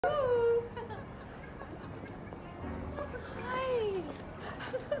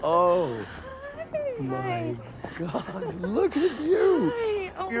Oh, Hi. my God, look at you.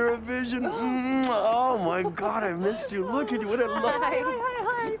 Hi. Oh. You're a vision. Oh, my God, I missed you. Look at you. What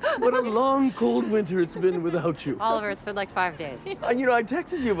a long, cold winter it's been without you. Oliver, it's been like 5 days. You know, I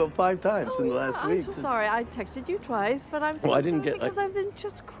texted you about 5 times in the last week. I'm so sorry. I texted you twice, but I'm so Well, I didn't sorry get- because I've been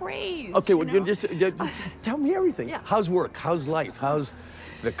just crazy. Okay, well, you know? just tell me everything. Yeah. How's work? How's life? How's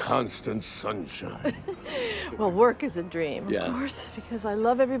the constant sunshine? Well, work is a dream, Yeah. of course, because I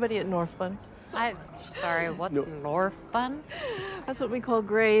love everybody at Northbun. I'm sorry, what's Northbun? That's what we call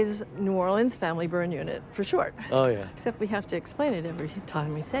Gray's New Orleans Family Burn Unit, for short. Oh, yeah. Except we have to explain it every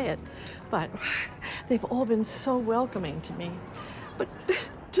time we say it. But they've all been so welcoming to me. But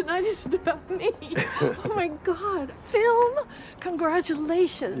tonight isn't about me. Oh, my God. Film?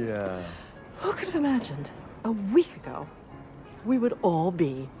 Congratulations. Yeah. Who could have imagined a week ago we would all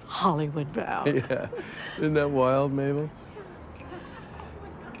be Hollywood bound? Yeah. Isn't that wild, Mabel?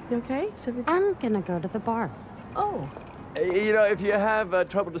 You okay? Is everything? I'm gonna go to the bar. Oh. You know, if you have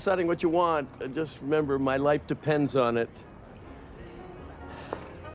trouble deciding what you want, just remember my life depends on it.